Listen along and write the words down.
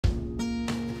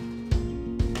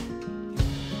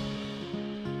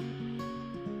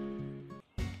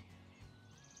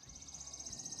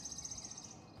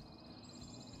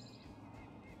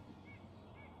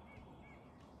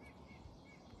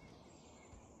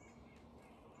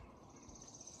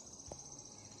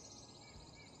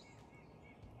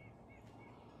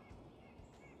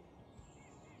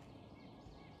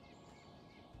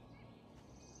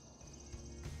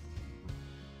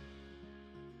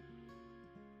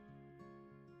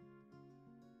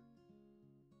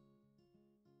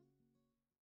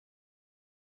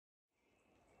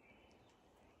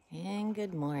And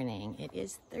good morning. It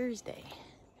is Thursday,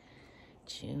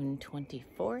 June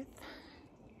 24th,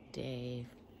 day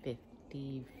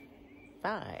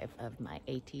 55 of my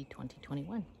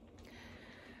AT2021.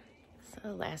 So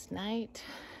last night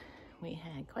we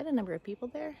had quite a number of people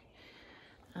there.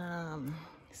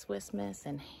 Swiss Miss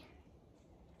and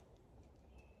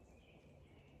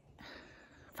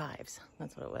Fives,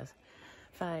 that's what it was.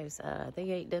 Fives,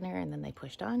 they ate dinner and then they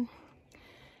pushed on.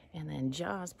 And then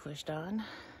Jaws pushed on.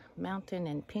 Mountain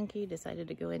and Pinky decided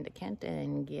to go into Kent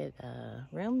and get a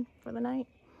room for the night.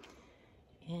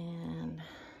 And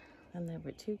then there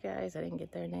were two guys, I didn't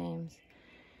get their names.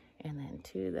 And then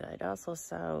two that I'd also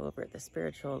saw over at the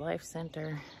Spiritual Life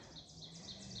Center.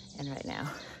 And right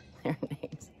now, their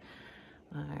names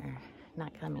are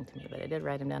not coming to me, but I did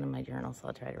write them down in my journal, so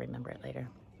I'll try to remember it later.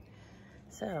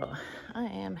 So I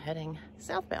am heading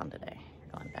southbound today,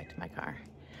 going back to my car.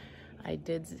 I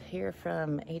did hear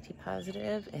from AT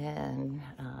Positive and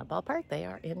Ballpark. They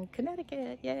are in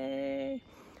Connecticut. Yay!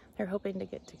 They're hoping to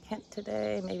get to Kent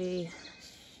today. Maybe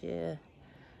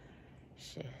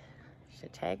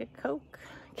Chautauqua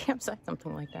campsite,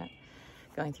 something like that.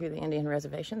 Going through the Indian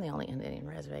Reservation, the only Indian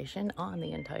reservation on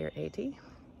the entire AT.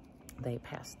 They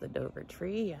passed the Dover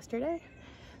tree yesterday,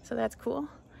 so that's cool.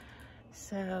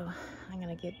 So I'm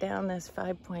gonna get down this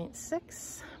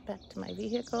 5.6 back to my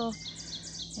vehicle.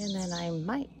 And then I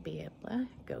might be able to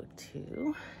go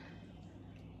to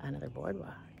another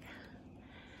boardwalk.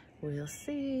 We'll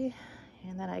see.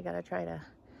 And then I gotta try to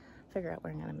figure out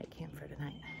where I'm gonna make camp for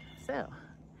tonight. So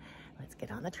let's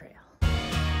get on the trail.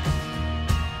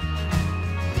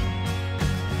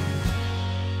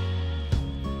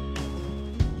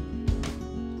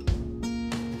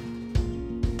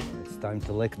 It's time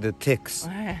to lick the ticks.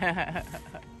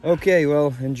 Okay,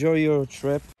 well, enjoy your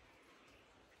trip.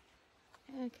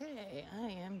 Okay, I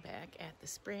am back at the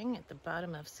spring at the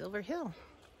bottom of Silver Hill.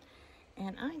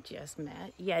 And I just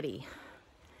met Yeti.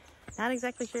 Not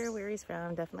exactly sure where he's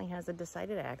from. Definitely has a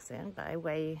decided accent by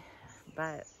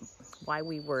why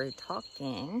we were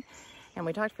talking. And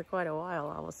we talked for quite a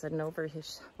while. All of a sudden over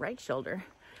his right shoulder,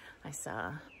 I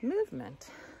saw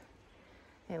movement.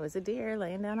 It was a deer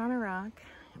laying down on a rock.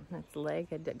 Its leg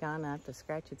had gone up to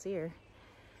scratch its ear.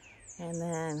 And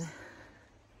then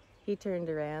he turned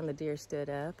around, the deer stood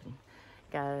up and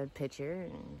got a picture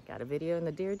and got a video, and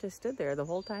the deer just stood there the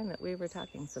whole time that we were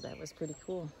talking, so that was pretty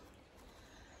cool.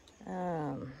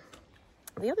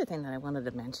 The other thing that I wanted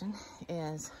to mention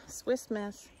is Swiss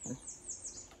Miss and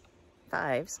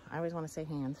Fives, I always want to say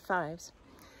hands, Fives,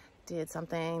 did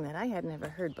something that I had never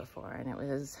heard before, and it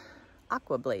was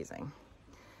aqua blazing.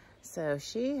 So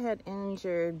she had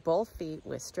injured both feet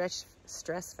with stress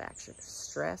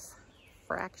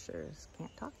fractures.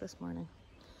 Can't talk this morning.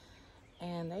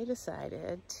 And they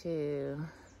decided to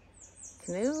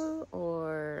canoe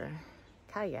or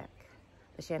kayak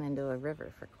the Shenandoah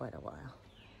River for quite a while.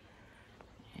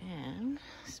 And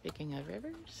speaking of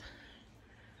rivers,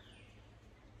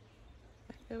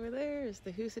 back over there is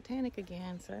the Housatonic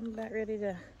again. So I'm about ready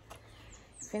to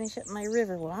finish up my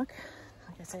river walk.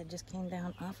 Like I said, just came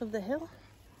down off of the hill.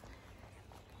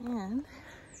 And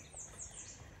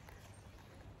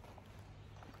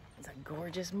it's a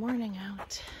gorgeous morning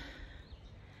out.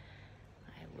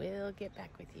 I will get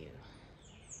back with you.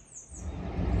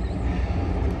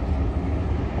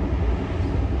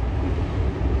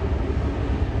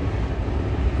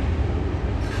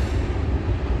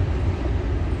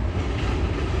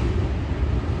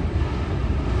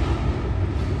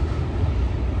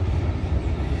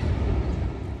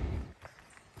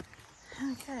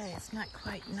 Okay, it's not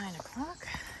quite 9 o'clock.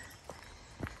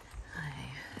 I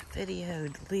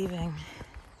videoed leaving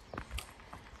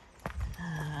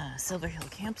Silver Hill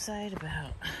campsite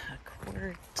about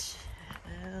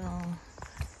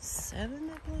 7:15, I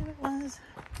believe it was.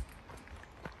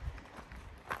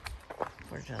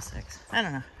 6:45. I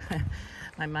don't know.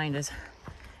 My mind is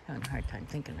having a hard time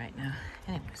thinking right now.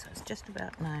 Anyway, so it's just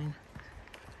about 9.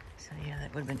 So yeah,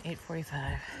 that would have been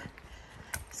 8:45.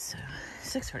 So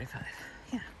 6:45.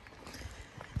 Yeah.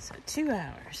 So 2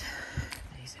 hours,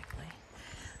 basically.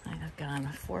 I have gone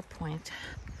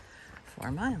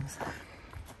 4.4 miles.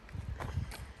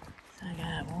 So I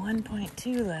got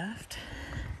 1.2 left.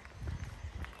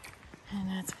 And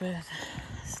that's with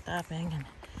stopping and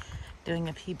doing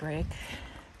a pee break.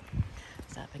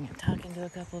 Stopping and talking to a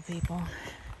couple of people.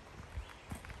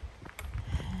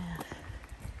 And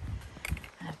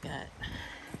I've got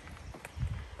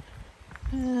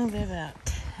about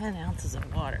 10 ounces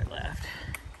of water left.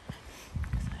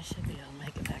 So I should be able to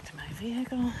make it back to my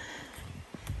vehicle.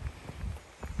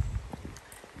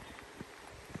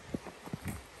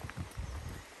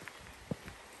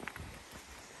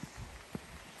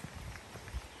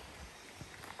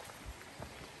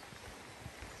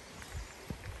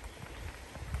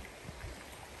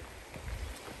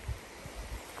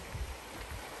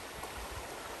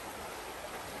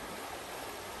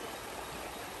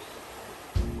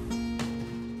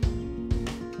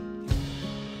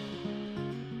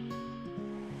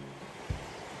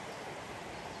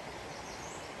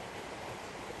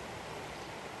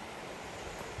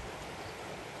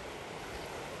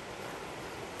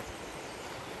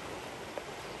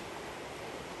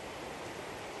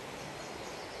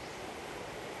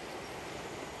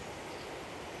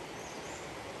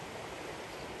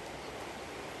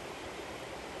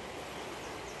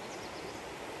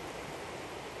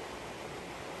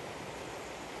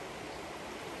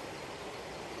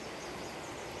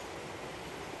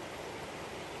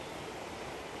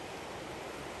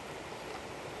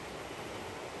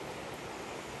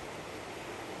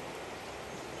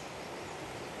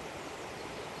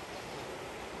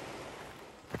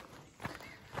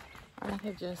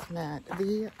 have just met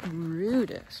the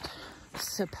rudest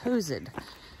supposed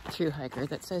through hiker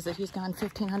that says that he's gone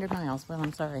 1,500 miles. Well,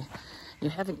 I'm sorry, you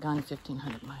haven't gone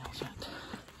 1,500 miles yet.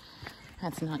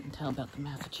 That's not until about the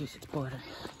Massachusetts border.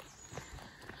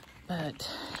 But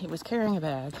he was carrying a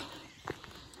bag.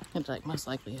 It's like most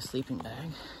likely a sleeping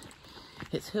bag.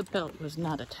 His hip belt was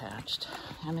not attached.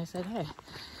 And I said, hey,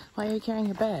 why are you carrying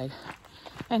your bag?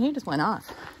 And he just went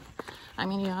off. I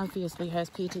mean, he obviously has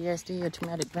PTSD, a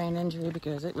traumatic brain injury,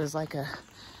 because it was like a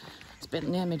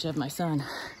spitting image of my son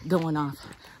going off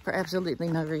for absolutely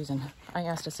no reason. I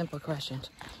asked a simple question.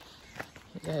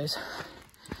 He goes,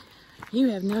 you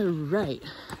have no right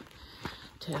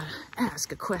to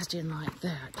ask a question like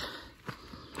that.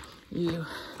 You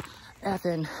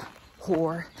effing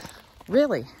whore.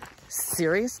 Really?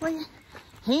 Seriously?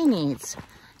 He needs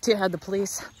to have the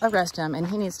police arrest him, and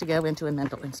he needs to go into a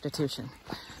mental institution.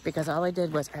 Because all I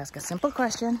did was ask a simple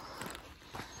question.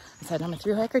 I said, I'm a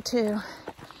thru hiker too.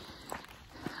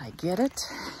 I get it.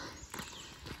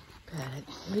 But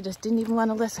he just didn't even want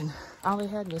to listen. All he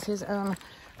had was his own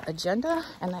agenda,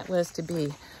 and that was to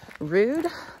be rude,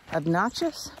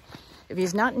 obnoxious. If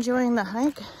he's not enjoying the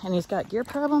hike and he's got gear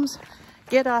problems,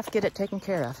 get off, get it taken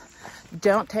care of.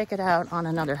 Don't take it out on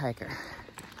another hiker.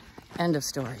 End of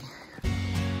story.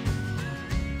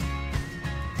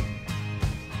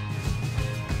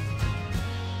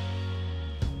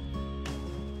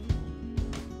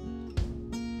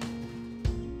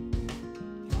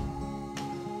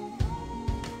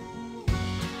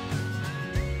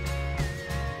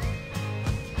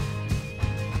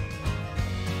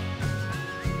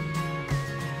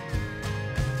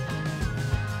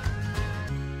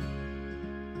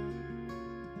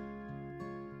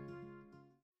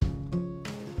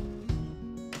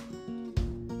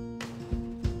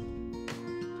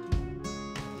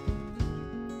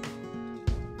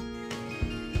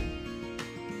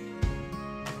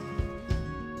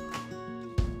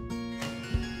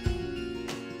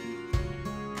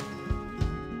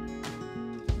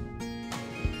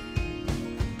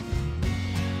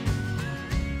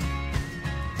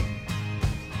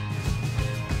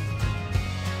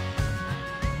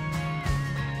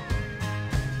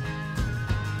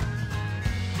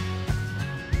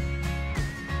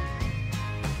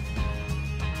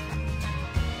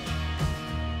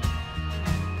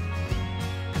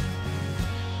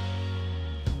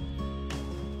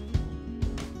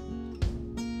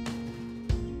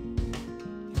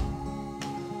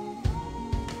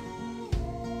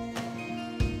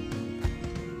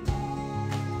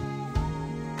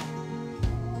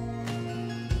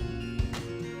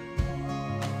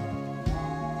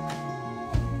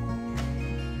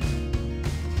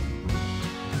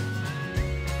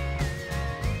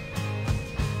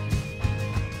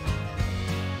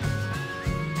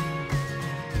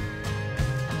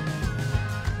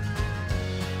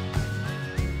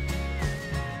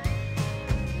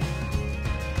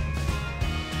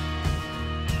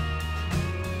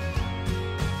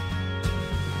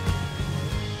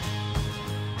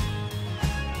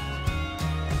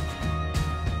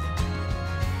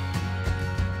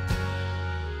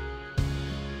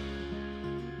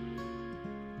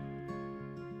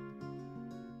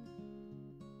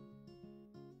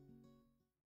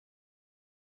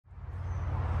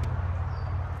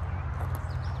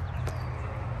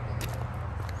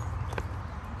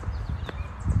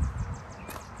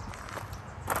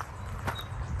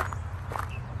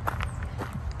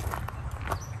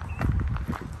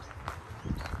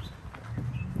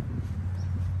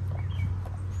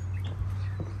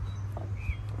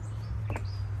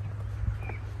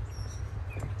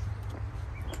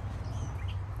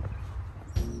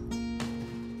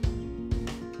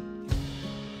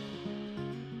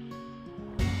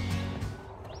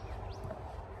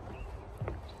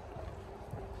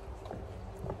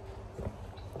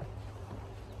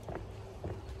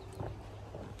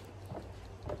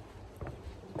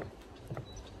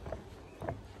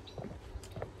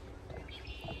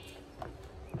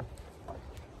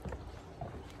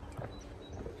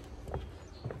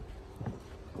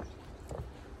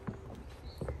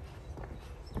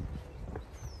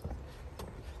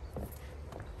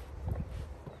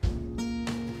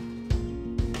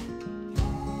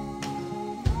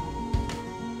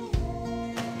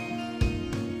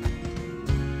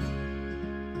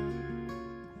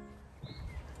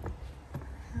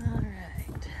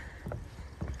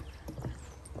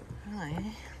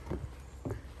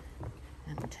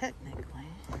 Technically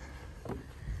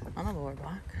on the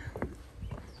boardwalk,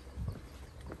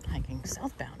 hiking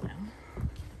southbound now,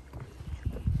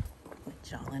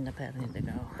 which I'll end up having to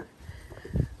go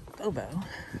SOBO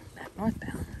back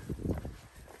northbound.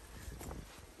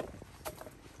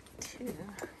 to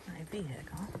my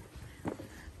vehicle.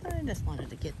 But I just wanted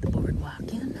to get the boardwalk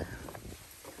in.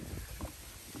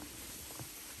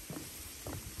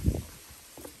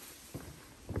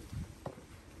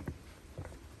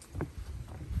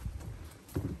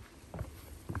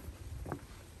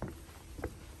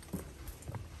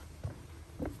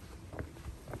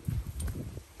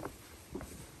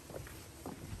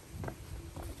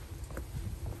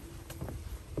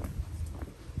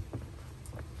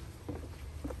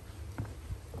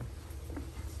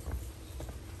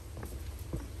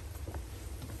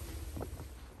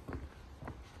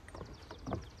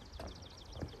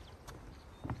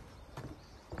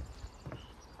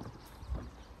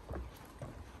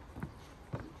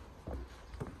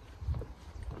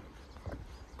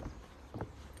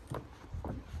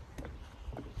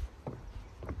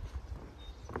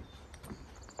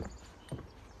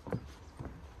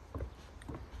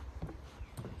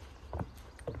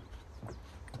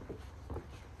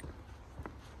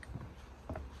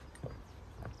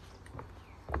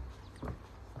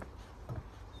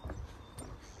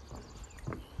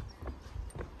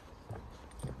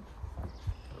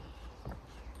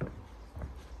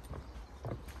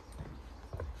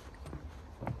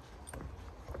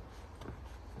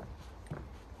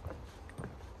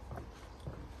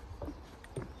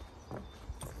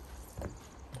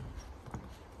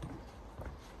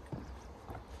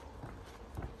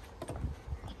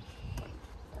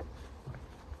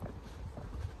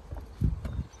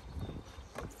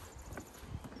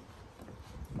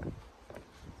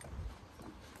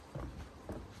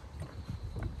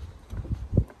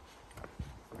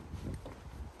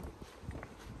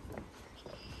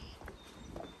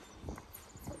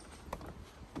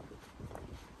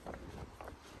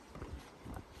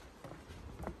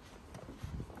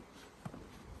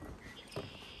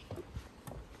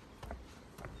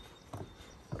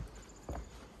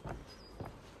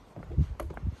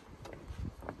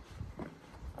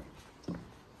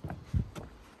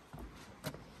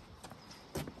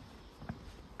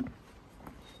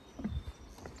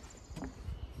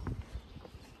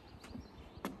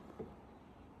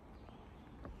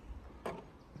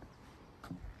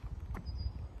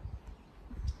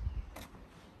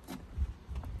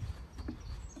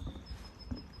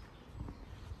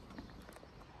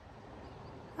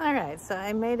 All right, so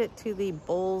I made it to the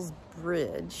Bowles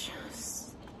Bridge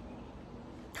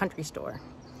country store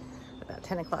about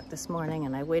 10 o'clock this morning,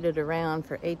 and I waited around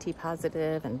for AT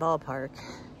Positive and Ballpark.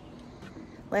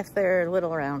 Left there a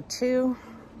little around 2,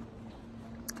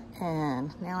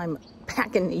 and now I'm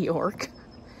back in New York.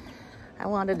 I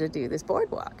wanted to do this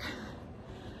boardwalk.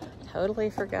 Totally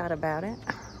forgot about it.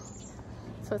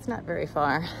 So it's not very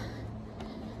far.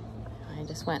 I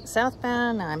just went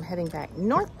southbound, now I'm heading back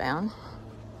northbound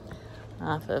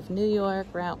off of New York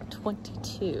Route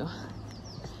 22.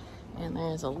 And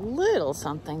there's a little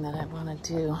something that I want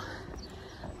to do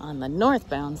on the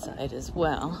northbound side as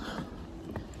well.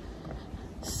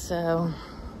 So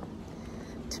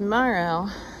tomorrow,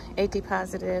 AT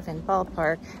Positive and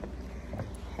Ballpark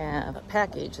have a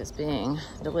package that's being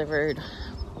delivered,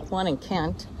 one in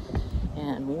Kent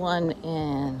and one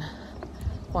in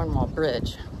Cornwall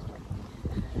Bridge.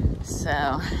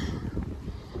 So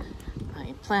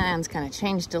my plans kind of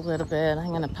changed a little bit. I'm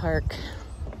going to park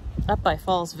up by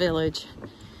Falls Village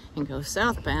and go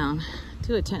southbound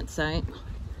to a tent site,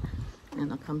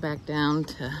 and I'll come back down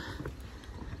to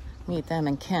meet them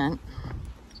in Kent,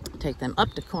 take them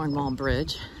up to Cornwall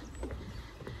Bridge,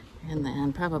 and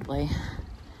then probably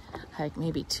hike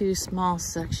maybe 2 small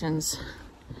sections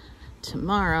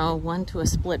tomorrow, one to a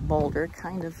split boulder,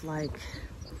 kind of like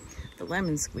the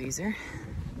lemon squeezer,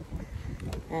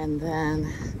 and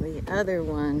then the other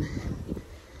one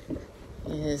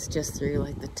is just through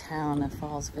like the town of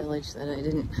Falls Village that I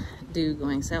didn't do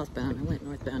going southbound. I went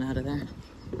northbound out of there.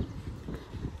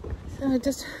 So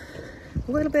just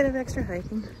a little bit of extra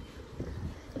hiking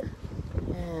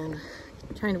and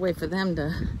trying to wait for them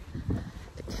to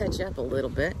catch up a little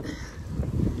bit.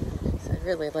 So I'd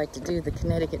really like to do the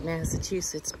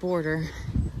Connecticut-Massachusetts border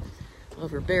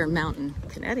over Bear Mountain,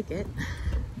 Connecticut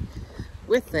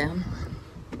with them.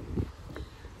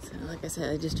 So like I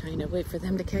said, I'm just trying to wait for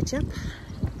them to catch up.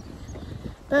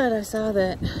 But I saw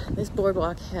that this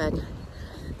boardwalk had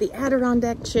the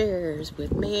Adirondack chairs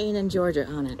with Maine and Georgia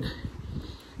on it.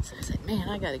 So I said, man,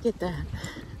 I gotta get that.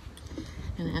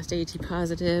 And I asked AT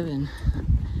Positive and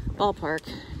Ballpark,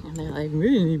 and they're like, we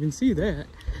didn't even see that.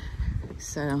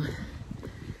 So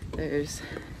there's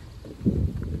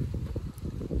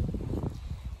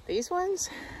these ones,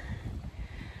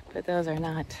 but those are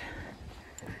not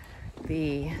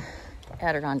the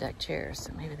Adirondack chairs,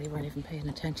 so maybe they weren't even paying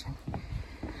attention.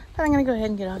 But I'm gonna go ahead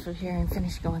and get off of here and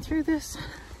finish going through this.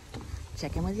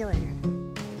 Check in with you later.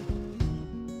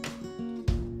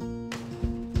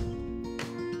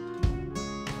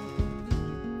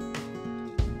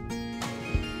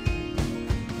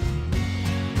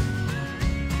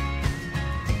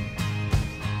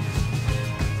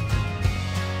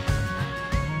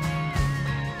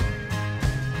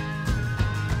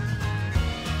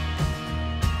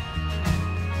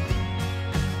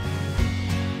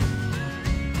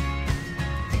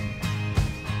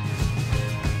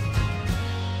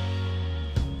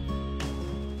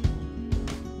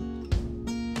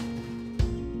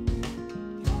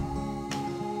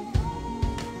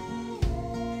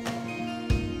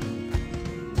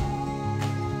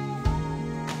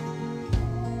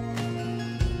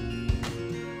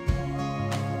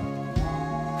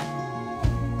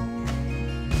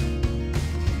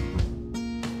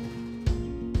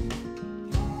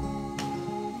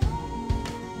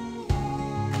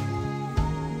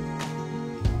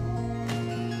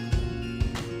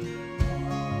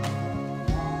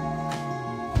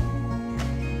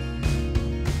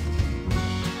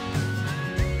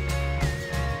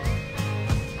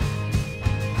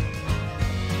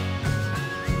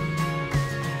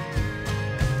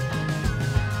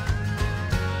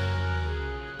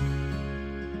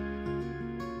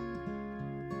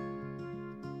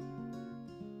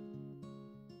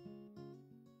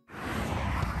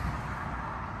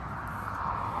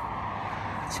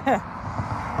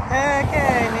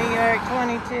 Okay, New York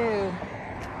 22.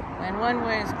 When one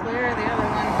way is clear, the other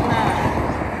one's not.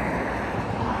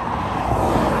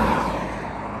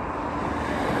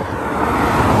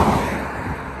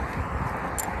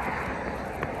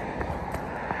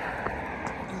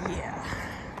 Yeah.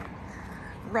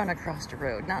 Run across the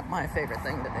road, not my favorite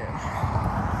thing to do.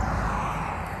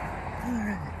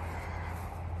 Alright.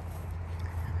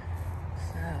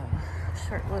 So,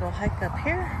 short little hike up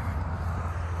here.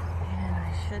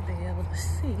 Should be able to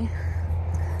see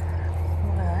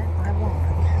what I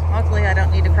want. Luckily, I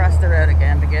don't need to cross the road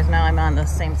again because now I'm on the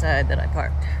same side that I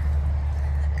parked.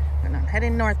 When I'm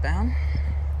heading northbound,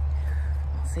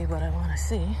 I'll see what I want to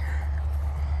see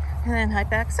and then hike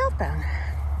back southbound.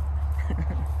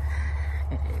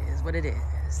 It is what it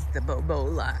is, the Bobo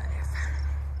life.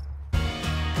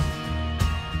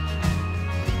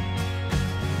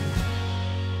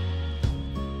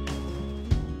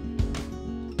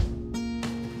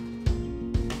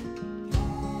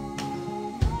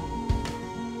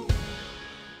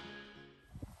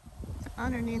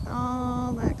 Underneath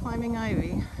all that climbing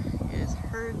ivy is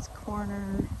Herd's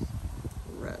Corners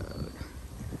Road.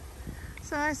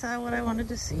 So I saw what I wanted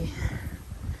to see.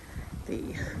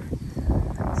 The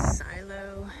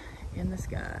silo in the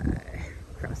sky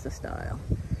across the stile.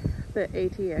 The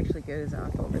AT actually goes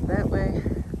off over that way.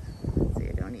 So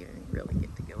you don't even really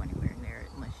get to go anywhere near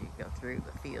it unless you go through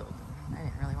the field. I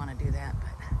didn't really want to do that,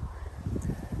 but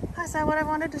I saw what I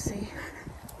wanted to see.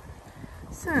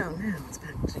 So now it's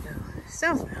back to go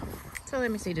southbound. So let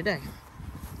me see today,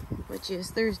 which is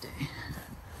Thursday,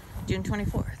 June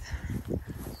 24th,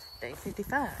 day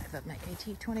 55 of my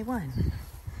AT21.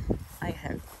 I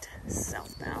hiked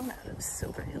southbound out of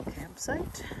Silver Hill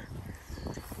campsite,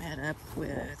 met up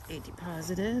with AT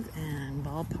Positive and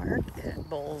Ballpark at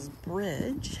Bowles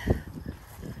Bridge,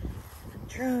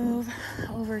 drove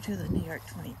over to the New York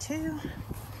 22,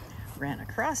 ran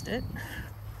across it,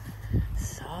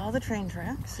 saw the train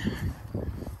tracks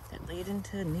that lead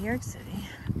into New York City,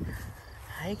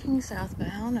 hiking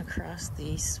southbound across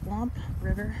the Swamp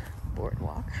River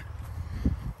Boardwalk,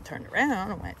 turned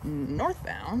around and went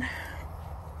northbound,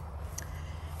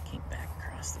 came back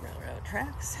across the railroad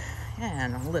tracks,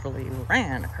 and literally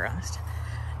ran across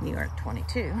New York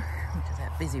 22, which is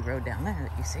that busy road down there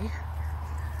that you see,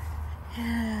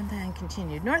 and then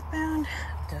continued northbound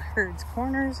to Herd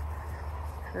Corners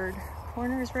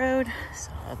Road,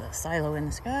 saw the silo in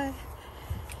the sky,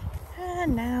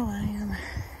 and now I am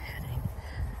heading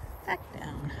back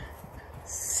down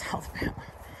southbound.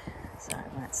 So I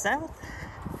went south,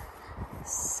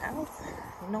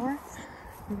 north,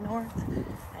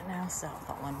 and now south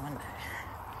all in one day.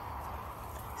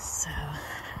 So,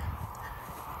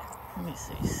 let me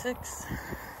see, 6,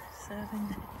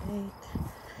 7, 8,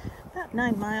 about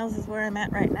 9 miles is where I'm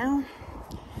at right now.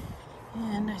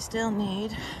 And I still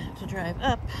need to drive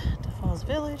up to Falls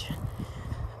Village,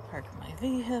 park my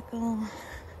vehicle,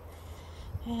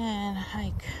 and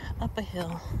hike up a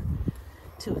hill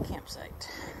to a campsite.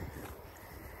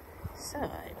 So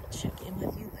I will check in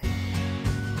with you later.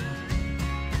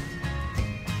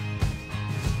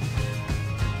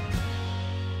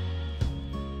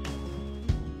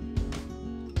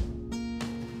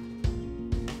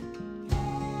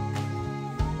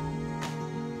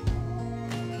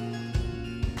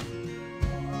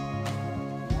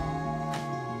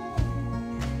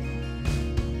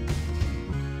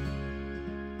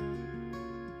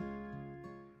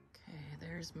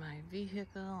 my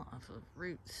vehicle off of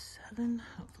Route 7.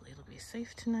 Hopefully it'll be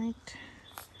safe tonight.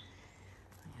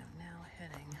 I am now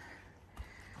heading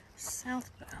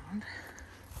southbound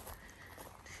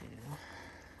to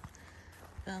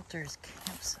Belter's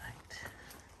campsite.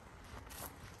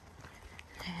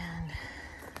 And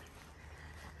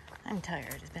I'm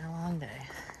tired. It's been a long day.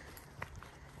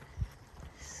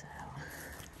 So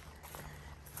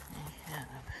I have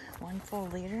 1 full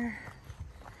liter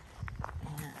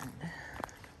and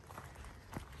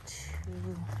 2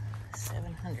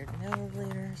 700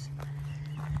 milliliters.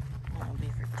 One will be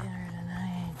for dinner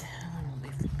tonight. One will be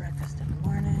for breakfast in the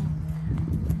morning.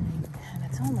 And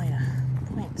it's only a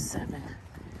 0.7,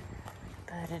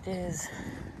 but it is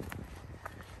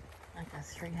like a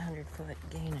 300-foot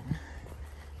gain in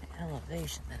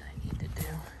elevation that I need to do.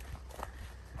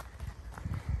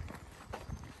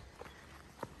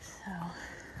 So,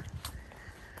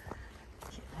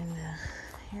 getting into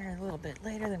here a little bit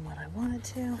later than what I wanted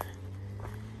to.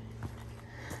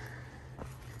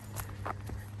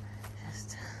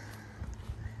 Just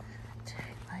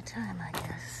take my time, I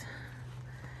guess.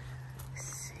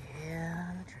 See ya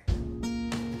on the trail.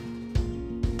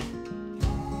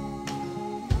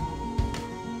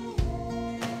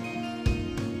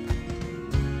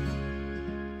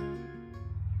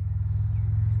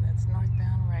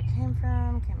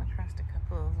 Came across a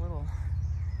couple of little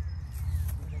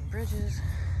wooden bridges.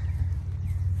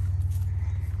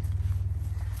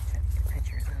 Try to get a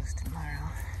picture of those tomorrow.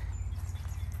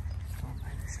 Going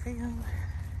by this field.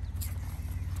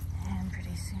 And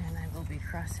pretty soon I will be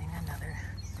crossing another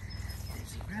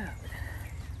busy road.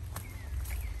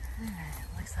 Alright,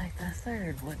 looks like the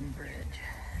 3rd wooden bridge.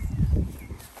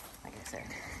 Like I said,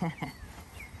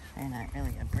 they're not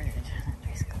really a bridge. They're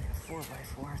basically a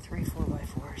 4x4, 3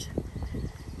 4x4s.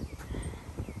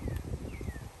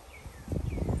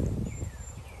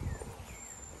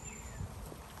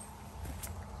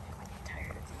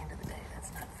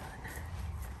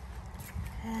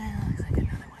 Looks like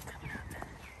another one coming up.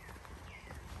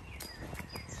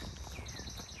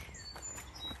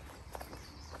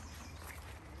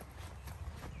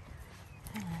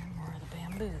 And more of the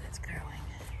bamboo that's growing.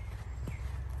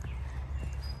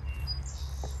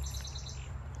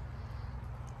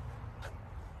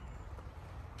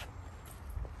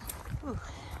 Ooh,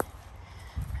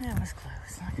 that was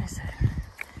close. Like I said,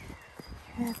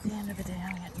 at the end of the day,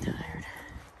 I'm getting tired.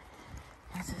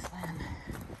 This is when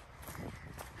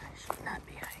I should not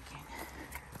be hiking.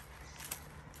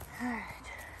 Alright.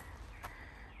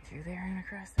 Through there and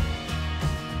across the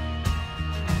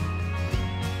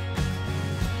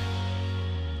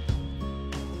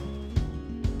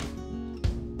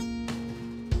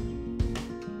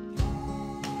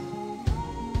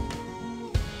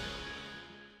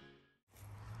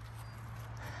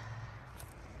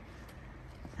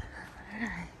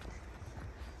Alright.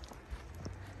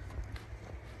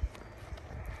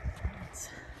 It's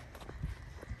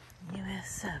US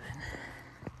 7.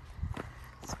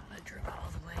 That's what I drove all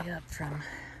the way up from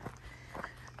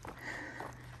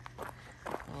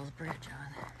Bulls Bridge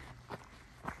on.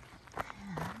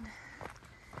 And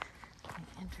we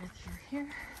enter through here.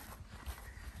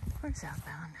 We're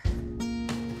southbound.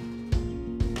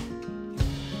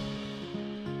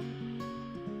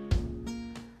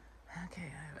 Okay,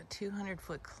 I have a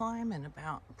 200-foot climb and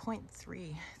about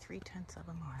 0.3 3/10 of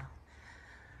a mile.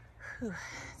 Whew,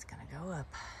 it's gonna go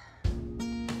up.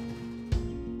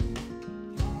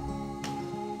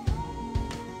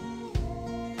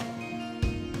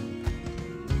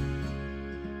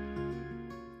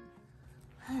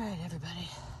 All right, everybody.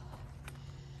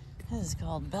 This is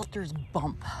called Belter's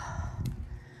Bump.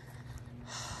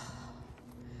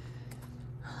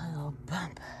 A little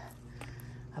bump.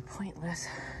 A pointless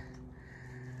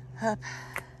up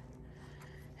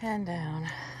and down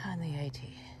on the AT.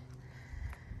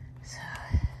 So,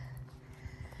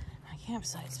 my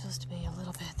campsite's supposed to be a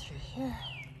little bit through here.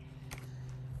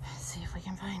 Let's see if we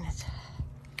can find it.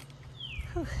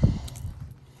 Whew.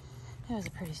 It was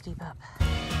a pretty steep up.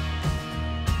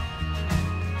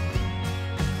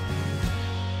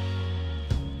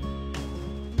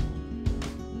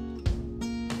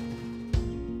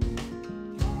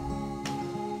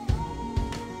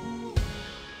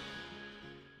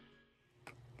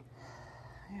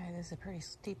 This is a pretty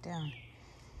steep down,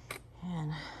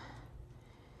 and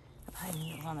the pine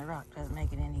needles on the rock doesn't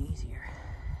make it any easier.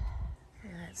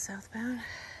 Okay, that's southbound,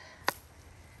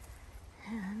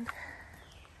 and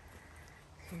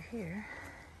through here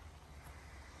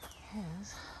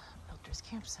is Belter's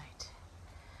campsite.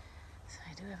 So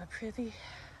I do have a privy,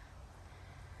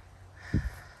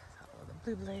 follow the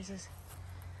blue blazes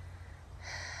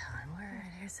onward.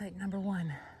 Here's site number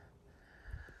 1.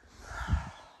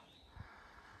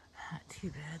 too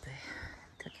bad. They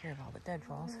took care of all the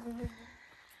deadfalls. The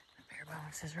bear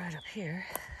box is right up here.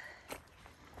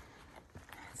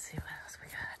 Let's see what else we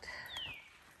got.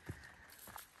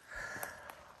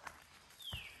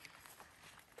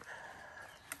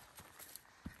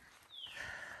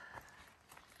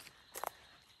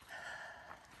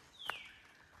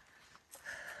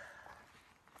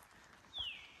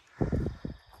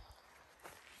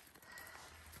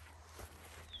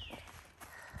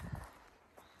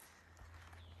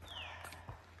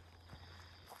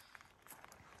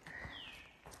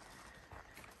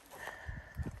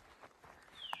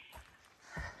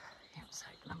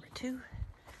 Campsite number 2.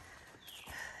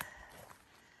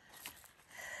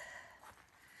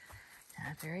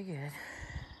 Not very good.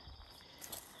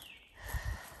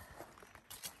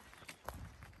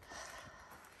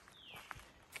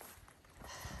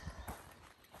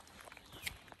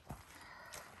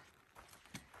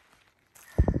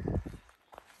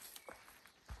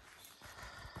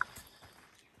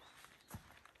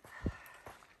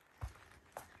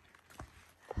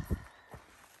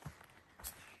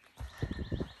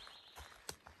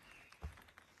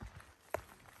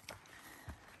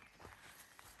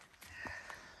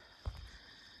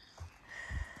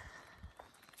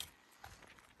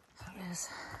 This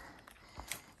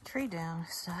tree down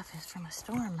stuff is from a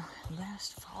storm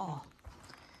last fall.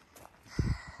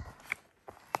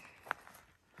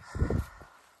 So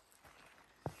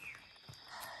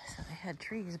they had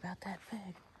trees about that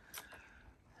big.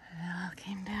 And it all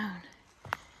came down.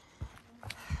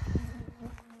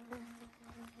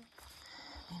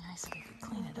 Be nice if we could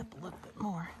clean it up a little bit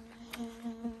more.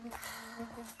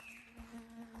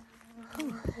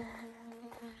 Whew.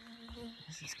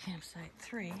 This is campsite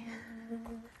 3.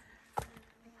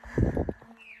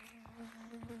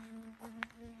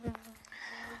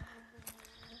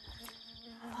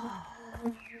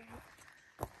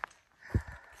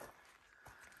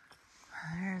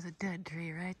 There's a dead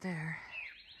tree right there.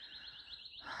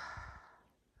 I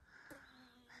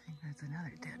think that's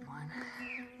another dead one.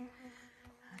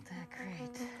 Not that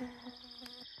great.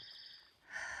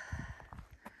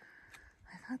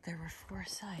 I thought there were 4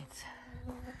 sites.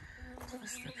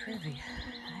 Plus the privy.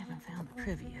 I haven't found the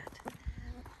privy yet.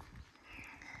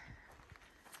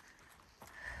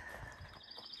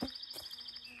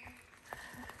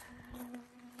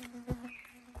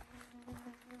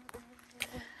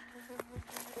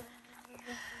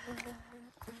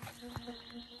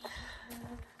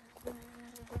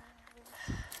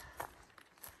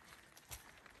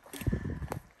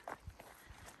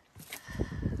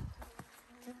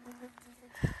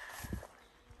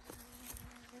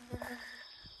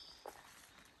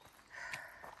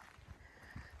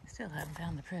 Still haven't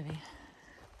found the privy.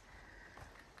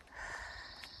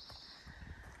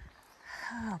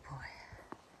 Oh boy.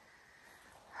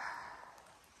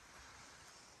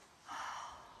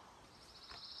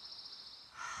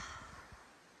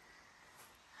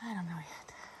 I don't know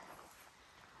yet.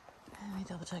 Let me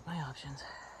double check my options.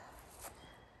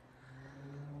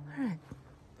 Alright,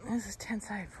 this is tent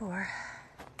site 4.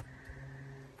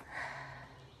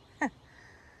 Gosh.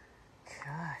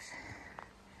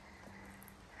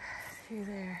 Through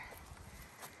there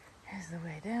is the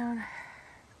way down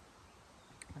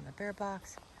from the bear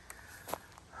box.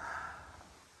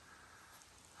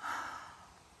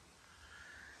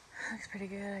 Looks pretty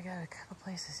good. I got a couple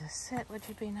places to sit, which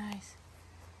would be nice.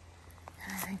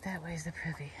 And I think that way's the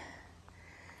privy.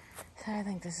 So I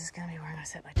think this is gonna be where I'm gonna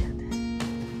set my tent.